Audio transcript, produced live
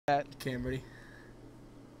Okay, I'm ready.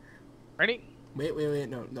 Ready? Wait,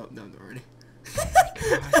 no, not ready.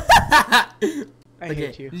 I Okay,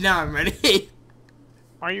 hate you. now I'm ready.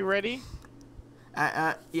 Are you ready?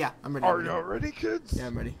 Yeah, I'm ready. Are you ready, kids? Yeah,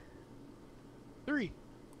 I'm ready. 3,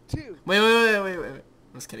 2. Wait. I'm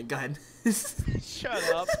just kidding. Go ahead. Shut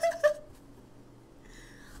up.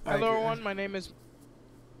 Hello, everyone. My name is.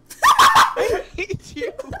 I hate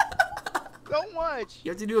you so much.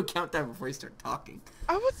 You have to do a countdown before you start talking.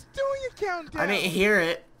 I was doing a countdown. I didn't hear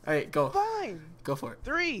it. All right, go. Fine. Go for it.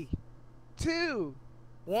 3, 2,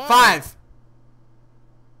 1. 5.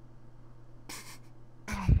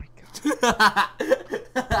 Oh my god.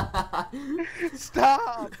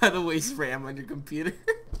 Stop. The waste RAM on your computer.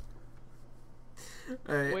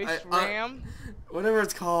 Alright. Waste RAM? Whatever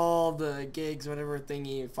it's called, the gigs, whatever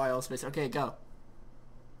thingy, file space. Okay, go.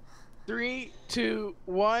 3, 2,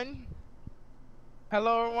 1.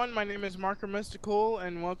 Hello, everyone. My name is Marker Mystical,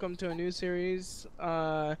 and welcome to a new series.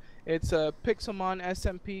 It's a Pixelmon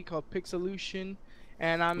SMP called Pixelution,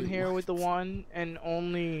 and I'm here with the one and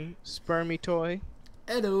only Spermy Toy.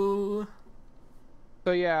 Hello.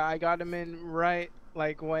 So yeah, I got him in right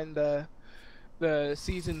like when the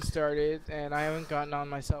season started, and I haven't gotten on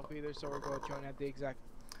myself either. So we're going to join at the exact.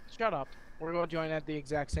 Shut up. We're going to join at the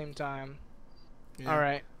exact same time. Yeah. All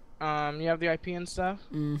right. You have the IP and stuff.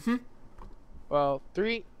 Mm-hmm. Well,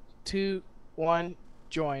 3, 2, 1,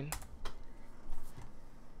 join.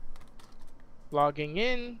 Logging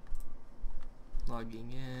in.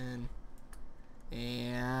 Logging in.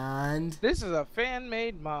 And this is a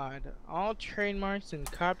fan-made mod. All trademarks and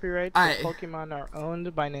copyrights for Pokemon are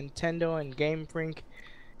owned by Nintendo and Game Freak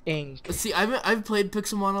Inc. See, I've played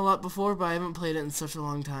Pixelmon a lot before, but I haven't played it in such a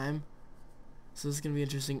long time. So this is gonna be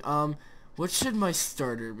interesting. What should my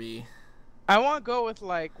starter be? I want to go with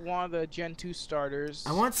like one of the Gen 2 starters.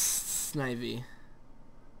 I want Snivy.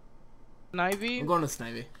 Snivy? I'm going with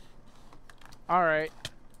Snivy. Alright.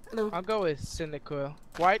 Hello. I'll go with Cyndaquil.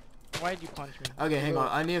 Why'd you punch me? Okay, hang on.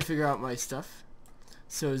 I need to figure out my stuff.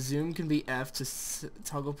 So zoom can be F to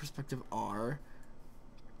toggle perspective R.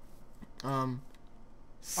 Oh,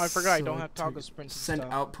 I forgot I don't have toggle sprint. Send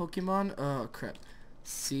out Pokemon. Oh crap.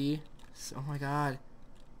 C. Oh my god.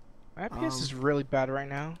 My FPS is really bad right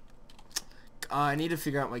now. I need to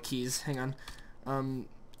figure out my keys. Hang on.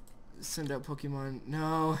 Send out Pokemon.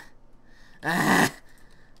 No. F,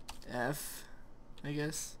 I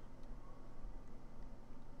guess.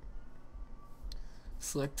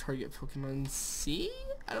 Select target Pokemon. C?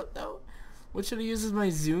 I don't know. What should I use as my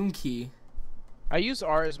zoom key? I use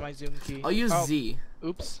R as my zoom key. I'll use Z.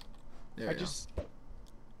 Oops. There we go.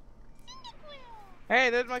 Hey,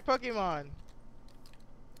 there's my Pokemon.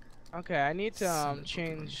 Okay, I need to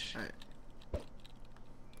change. Alright.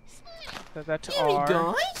 Set that to Here R. we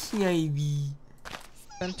go. Snivy.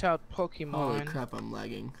 Sent out Pokemon. Holy crap, I'm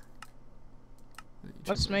lagging.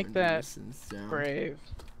 Let's make that Brave.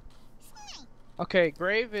 Okay,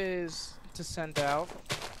 Grave is to send out.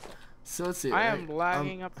 So let's see. I am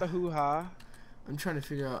lagging up the hoo-ha. I'm trying to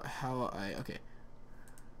figure out how okay.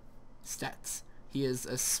 Stats. He is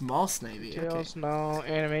a small Snivy. Tails, no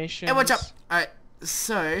animation. Hey, watch out! Alright,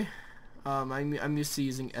 so I'm used to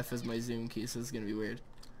using F as my zoom key, so it's gonna be weird.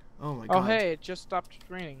 Oh my god. Oh hey, it just stopped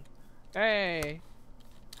raining. Hey.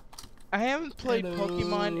 I haven't played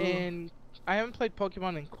Pokemon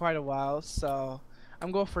in quite a while, so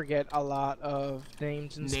I'm gonna forget a lot of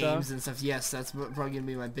names and stuff. Yes, that's probably gonna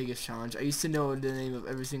be my biggest challenge. I used to know the name of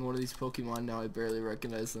every single one of these Pokemon. Now I barely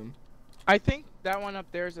recognize them. I think that one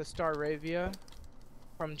up there is a Staravia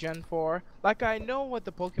from Gen 4. Like, I know what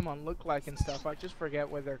the Pokemon look like and stuff. I just forget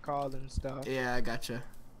what they're called and stuff. Yeah, I gotcha.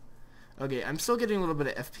 Okay, I'm still getting a little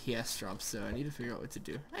bit of FPS drops, so I need to figure out what to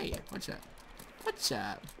do. Hey, watch out. Watch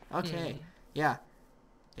out. Okay. Yeah.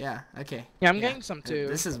 Yeah, okay. Yeah, I'm getting some too.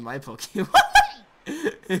 This is my Pokemon.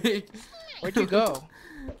 Where'd you go?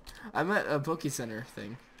 I'm at a Poke Center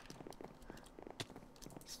thing.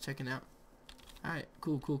 Just checking out. Alright,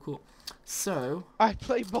 cool. So I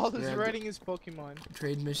play Baldur's writing his Pokemon.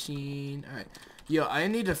 Trade machine. Alright. Yo, I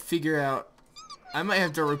need to figure out. I might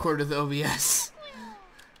have to record with OBS.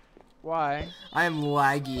 Why? I am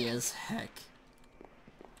laggy as heck.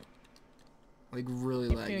 Like really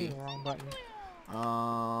laggy. Wrong button.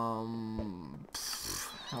 How am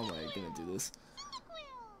I gonna do this?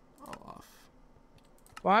 Oh, off.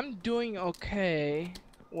 Well, I'm doing okay.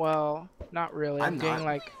 Well, not really. I'm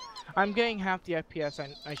getting half the FPS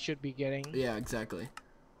I should be getting. Yeah, exactly.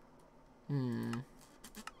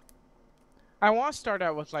 I want to start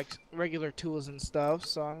out with like regular tools and stuff,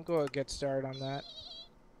 so I'm going to get started on that.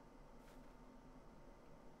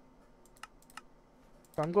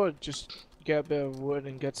 So I'm going to just get a bit of wood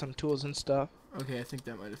and get some tools and stuff. Okay, I think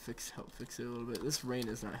that might have helped fix it a little bit. This rain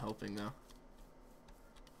is not helping though.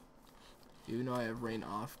 Even though I have rain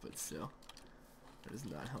off, but still, it is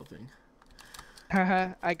not helping.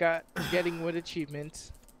 Haha, I got getting wood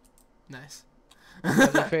achievements. Nice. On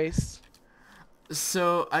the face.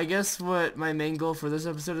 So I guess what my main goal for this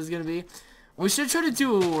episode is gonna be, we should try to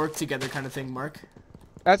do a work together kind of thing, Mark.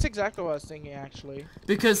 That's exactly what I was thinking, actually.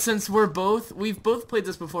 Because since we've both played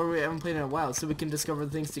this before, we haven't played in a while, so we can discover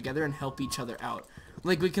things together and help each other out.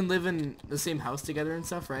 Like we can live in the same house together and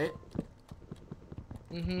stuff, right?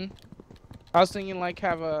 Mhm. I was thinking like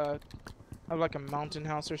have like a mountain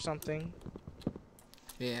house or something.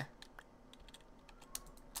 Yeah.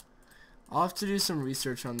 I'll have to do some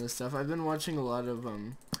research on this stuff. I've been watching a lot of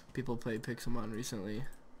people play Pixelmon recently,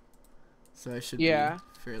 so I should be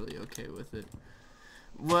fairly okay with it.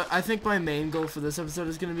 What I think my main goal for this episode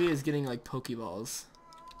is gonna be is getting like Pokeballs,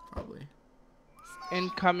 probably.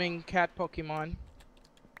 Incoming cat Pokemon.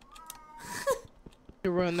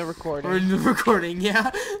 To ruin the recording. Ruin the recording,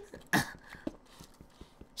 yeah.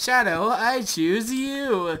 Shadow, I choose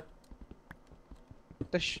you.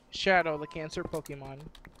 The Shadow, the cancer Pokemon.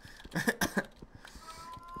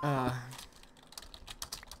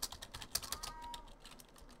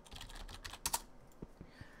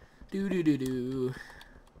 Do.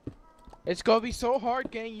 It's gonna be so hard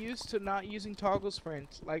getting used to not using toggle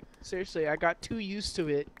sprint. Like seriously, I got too used to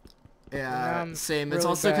it. Yeah, same. It's really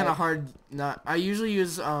also kind bad. of hard. I usually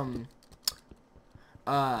use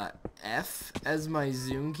F as my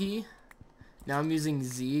zoom key. Now I'm using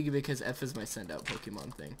Z because F is my send out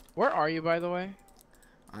Pokemon thing. Where are you, by the way?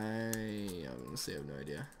 I'm gonna say I have no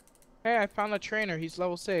idea. Hey, I found a trainer. He's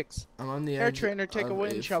level 6. I'm on the Air edge trainer, take a of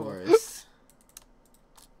wind shovel. forest.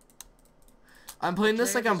 I'm playing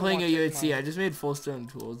this like Trainer I'm playing a doesn't want UHC. I just made full stone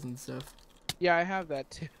tools and stuff. Yeah, I have that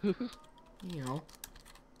too. You know.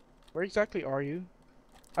 Where exactly are you?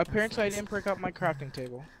 Apparently, I didn't break up my crafting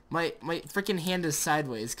table. My freaking hand is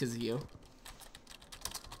sideways because of you.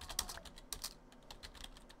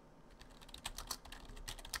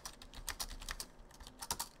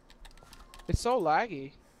 It's so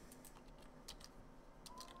laggy.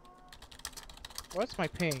 What's my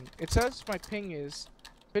ping? It says my ping is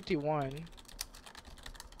 51.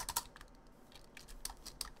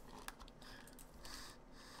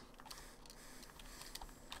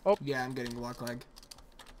 Oh. Yeah, I'm getting block lag.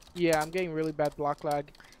 Yeah, I'm getting really bad block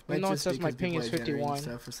lag. Even though it says my ping is 51.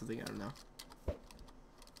 Stuff or something, I don't know.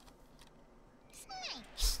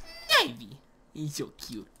 Snivy! He's so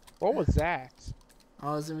cute. What was that?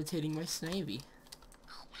 I was imitating my Snivy.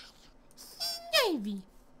 Snivy!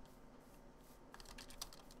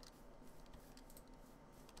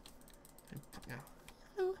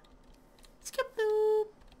 Hello. Skip boop.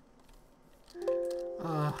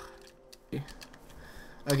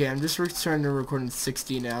 Okay, I'm just starting to record in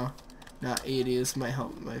 60 now, not 80. This might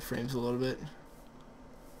help my frames a little bit.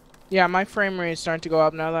 Yeah, my frame rate is starting to go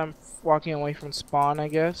up now that I'm walking away from spawn, I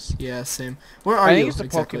guess. Yeah, same. Where are I you think it's the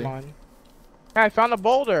exactly? Pokemon. Yeah, I found a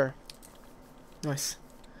boulder. Nice.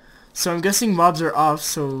 So I'm guessing mobs are off,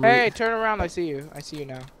 so... Hey, turn around. I see you. I see you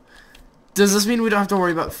now. Does this mean we don't have to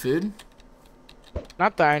worry about food?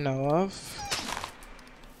 Not that I know of.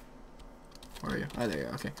 Where are you? Oh, there you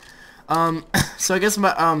are. Okay. So I guess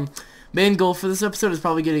my main goal for this episode is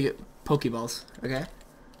probably getting Pokeballs. Okay.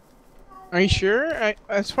 Are you sure?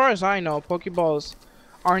 As far as I know, Pokeballs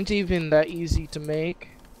aren't even that easy to make.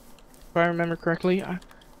 If I remember correctly,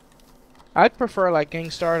 I'd prefer like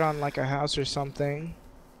getting started on like a house or something.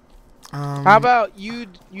 How about you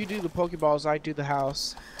do the Pokeballs, I do the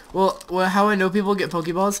house? Well, how I know people get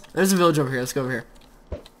Pokeballs? There's a village over here. Let's go over here.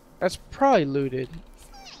 That's probably looted.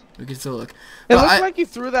 We can still look. It looks like you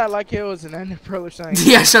threw that like it was an Ender Pearl or something.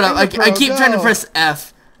 Yeah, shut up. I Pearl, keep trying to go. press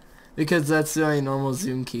F because that's my normal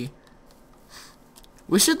zoom key.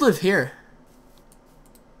 We should live here.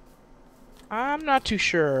 I'm not too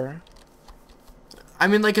sure. I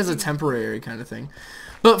mean, like as a temporary kind of thing.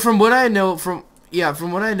 But from what I know, from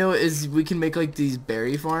what I know is we can make like these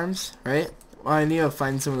berry farms, right? Well, I need to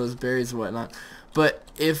find some of those berries and whatnot. But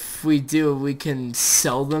if we do, we can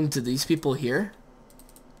sell them to these people here.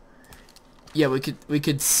 Yeah, we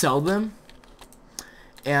could sell them,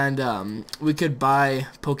 and we could buy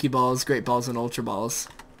Pokeballs, Great Balls, and Ultra Balls.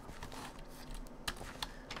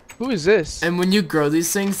 Who is this? And when you grow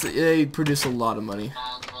these things, they produce a lot of money.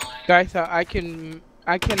 Guy thought I can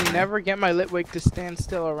never get my Litwick to stand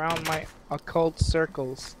still around my occult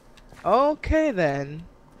circles. Okay then.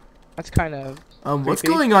 That's kind of What's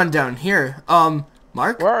creepy. going on down here?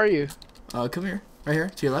 Mark? Where are you? Come here. Right here,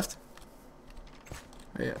 to your left.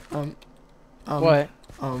 Right here. What?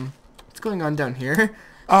 What's going on down here?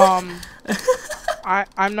 I'm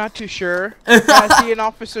not too sure. I see an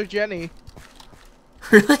Officer Jenny.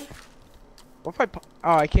 Really? What if oh,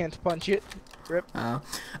 I can't punch it. Rip.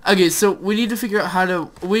 Okay, so we need to figure out how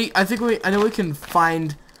to. I know we can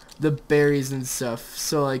find the berries and stuff.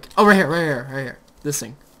 So like, oh, right here. This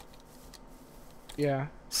thing. Yeah.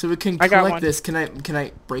 So we can collect this. Can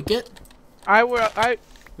I break it? I will.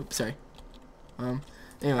 Oops, sorry. Anyways,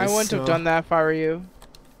 I wouldn't have done that if I were you.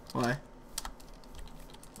 Why?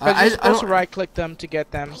 Because you're supposed to right-click them to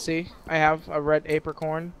get them. See, I have a red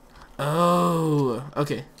apricorn. Oh,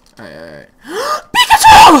 okay. All right.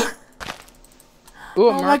 Pikachu! Ooh,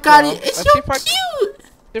 oh my god, it's so cute!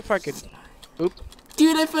 See if I could. Oop.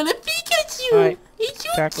 Dude, I found a Pikachu! Right. It's so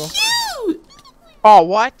Tackle. cute! Oh,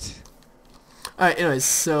 what? Alright, anyways,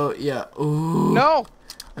 so, yeah. Ooh. No!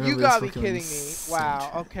 You gotta be kidding me.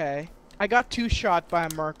 Wow, okay. I got 2 shot by a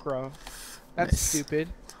Murkrow. That's stupid.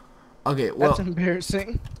 Okay, well. That's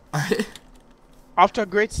embarrassing. Off to a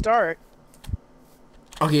great start.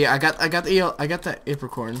 Okay, I got that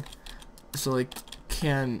apricorn. So, like,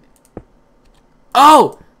 can...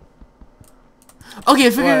 Oh! Okay, I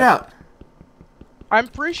figured it out. I'm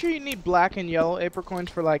pretty sure you need black and yellow apricorns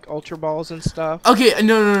for like ultra balls and stuff. Okay,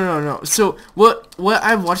 no. So what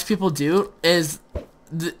I've watched people do is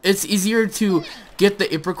it's easier to get the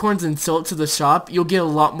apricorns and sell it to the shop. You'll get a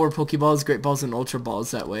lot more Pokeballs, Great Balls, and Ultra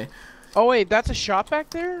Balls that way. Oh wait, that's a shop back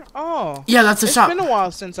there? Oh. Yeah, that's a shop. It's been a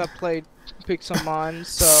while since I played Pixelmon,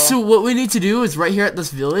 so... So what we need to do is right here at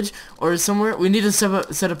this village or somewhere, we need to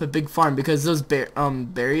set up a big farm because those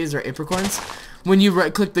berries or apricorns, when you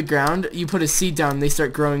right-click the ground, you put a seed down, they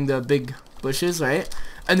start growing the big bushes, right?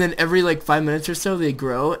 And then every like 5 minutes or so, they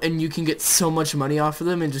grow, and you can get so much money off of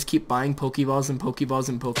them and just keep buying Pokeballs and Pokeballs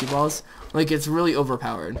and Pokeballs. Like, it's really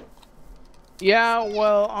overpowered. Yeah,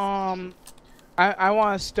 well, I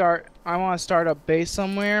want to start a base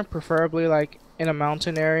somewhere, preferably like in a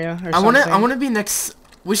mountain area or something. I want to be next.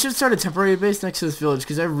 We should start a temporary base next to this village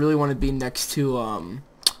because I really want to be next to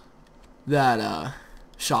that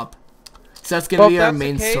shop. So that's gonna be our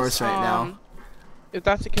main source right now. If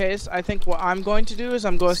that's the case, I think what I'm going to do is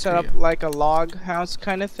I'm going to set up like a log house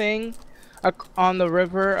kind of thing on the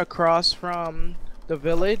river across from the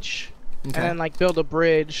village, and then like build a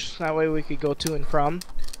bridge. That way we could go to and from.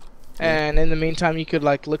 And in the meantime, you could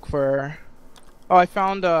like look for. Oh, I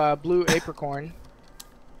found a blue apricorn.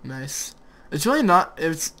 Nice. It's really not.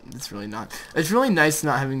 It's really not. It's really nice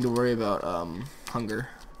not having to worry about hunger.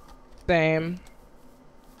 Same.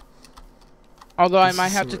 Although I might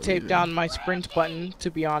have to tape down my sprint button, to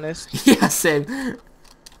be honest. Yeah, same.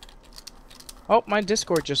 Oh, my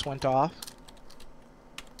Discord just went off.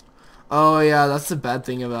 Oh yeah, that's the bad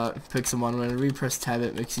thing about Pixelmon. Whenever you press tab,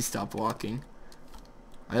 it makes you stop walking.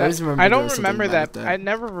 I always remember. I don't remember that. I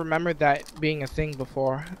never remembered that being a thing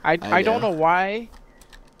before. I don't know why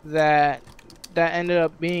that ended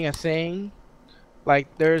up being a thing. Like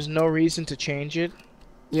there's no reason to change it.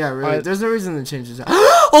 Yeah, really. There's no reason to change it.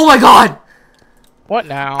 Oh my god! What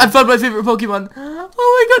now? I found my favorite Pokemon.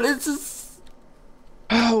 Oh my god, it's just...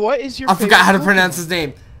 What is your I forgot how to pronounce his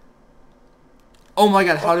name. Oh my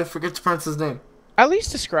god, how did I forget to pronounce his name? At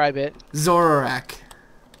least describe it. Zorak.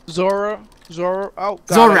 Oh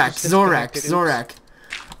god. Zorak.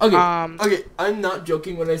 Okay, okay, I'm not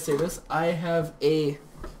joking when I say this. I have a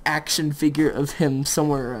action figure of him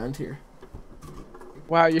somewhere around here.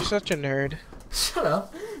 Wow, you're such a nerd. Shut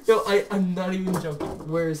up. No, I'm not even joking.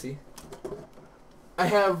 Where is he? I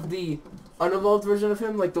have the unevolved version of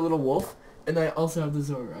him, like the little wolf, and I also have the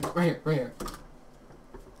Zorak. Right here.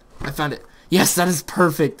 I found it. Yes, that is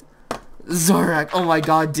perfect. Zorak. Oh my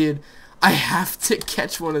god, dude. I have to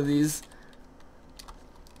catch one of these.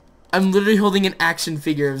 I'm literally holding an action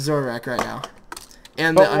figure of Zorak right now.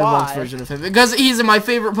 And the unevolved version of him. Because he's my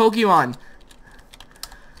favorite Pokemon.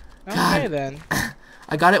 Okay, then.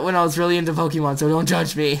 I got it when I was really into Pokemon, so don't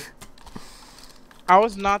judge me. I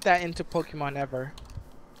was not that into Pokemon ever.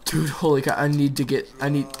 Dude, holy cow, I need...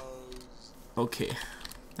 Okay.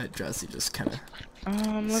 That Drowsy just kind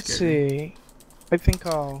of... let's see. I think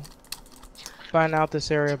I'll find out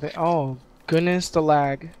this area a bit. Oh, goodness, the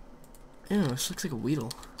lag. Ew, this looks like a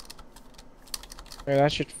Weedle. There,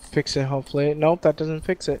 that should fix it, hopefully. Nope, that doesn't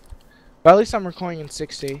fix it. But at least I'm recording in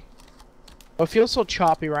 60. It feels so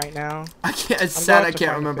choppy right now. I can't... It's sad I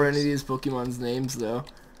can't remember any of these Pokemon's names, though.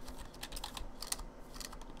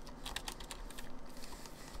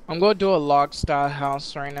 I'm going to do a log style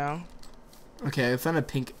house right now. Okay, I found a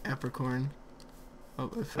pink apricorn.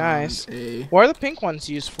 Oh, I found nice. A what are the pink ones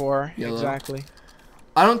used for? Yellow. Exactly.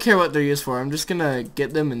 I don't care what they're used for. I'm just gonna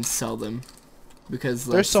get them and sell them. Because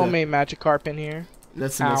there's so many Magikarp in here.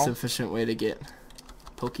 That's the most efficient way to get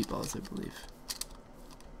Pokeballs, I believe.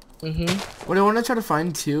 What I want to try to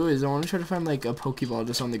find too is I want to try to find like a Pokeball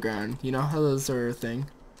just on the ground. You know how those are a thing?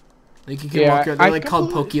 Like you can walk around. They're like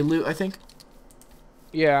called Pokeloot, I think.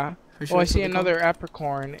 Yeah. Sure I see another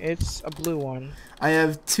apricorn. It's a blue one. I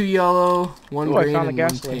have 2 yellow, 1 green, and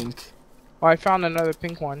 1 pink. Oh, I found another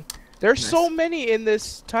pink one. There's so many in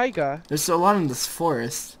this taiga. There's a lot in this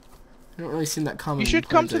forest. I don't really see that common. You should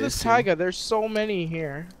come to this taiga. There's so many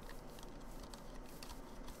here.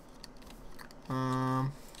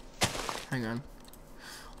 Hang on.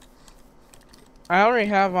 I already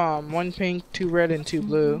have 1 pink, 2 red, and 2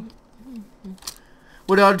 blue.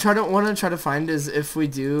 What I want to try to find is if we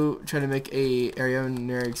do try to make a area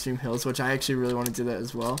near Extreme Hills, which I actually really want to do that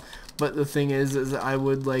as well. But the thing is I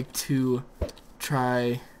would like to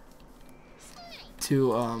try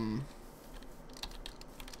to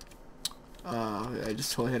I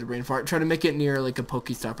just totally had a brain fart. Try to make it near like a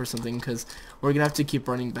Pokestop or something, because we're gonna have to keep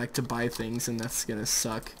running back to buy things, and that's gonna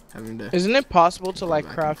suck having to. Isn't it possible to like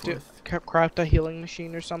craft a healing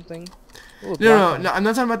machine or something? Ooh, no, I'm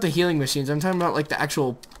not talking about the healing machines. I'm talking about like the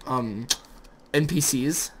actual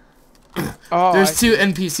NPCs. Oh, there's 2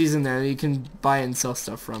 NPCs in there that you can buy and sell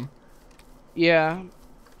stuff from. Yeah,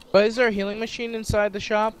 but is there a healing machine inside the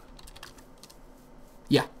shop?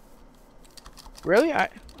 Yeah. Really?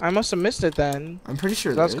 I must have missed it then. I'm pretty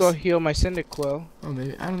sure there is. Let's go heal my Cyndaquil. Oh,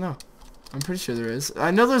 maybe. I don't know. I'm pretty sure there is. I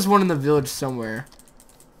know there's one in the village somewhere.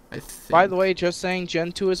 I think. By the way, just saying,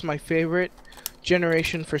 Gen 2 is my favorite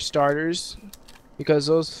generation for starters, because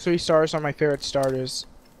those 3 stars are my favorite starters.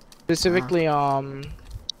 Specifically,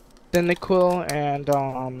 Cyndaquil and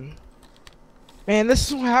man, this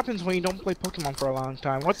is what happens when you don't play Pokemon for a long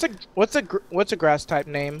time. What's a grass type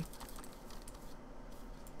name?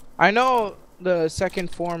 I know the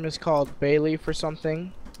second form is called Bayleaf or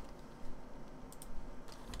something.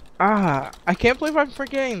 I can't believe I'm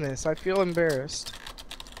forgetting this. I feel embarrassed.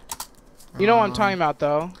 You know what I'm talking about,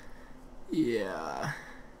 though. Yeah.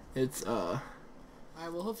 It's, Alright,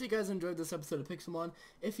 well, hopefully you guys enjoyed this episode of Pixelmon.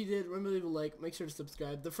 If you did, remember to leave a like, make sure to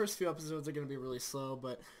subscribe. The first few episodes are going to be really slow,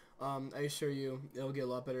 but, I assure you, it'll get a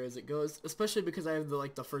lot better as it goes. Especially because I have,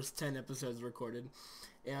 the first 10 episodes recorded.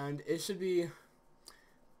 And it should be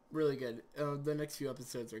really good. The next few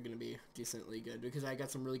episodes are going to be decently good, because I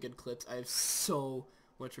got some really good clips. I have so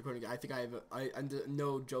much recording. I think I'm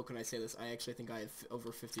no joke when I say this. I actually think I have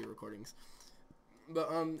over 50 recordings. But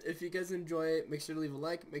if you guys enjoy it, make sure to leave a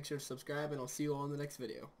like, make sure to subscribe, and I'll see you all in the next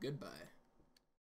video. Goodbye.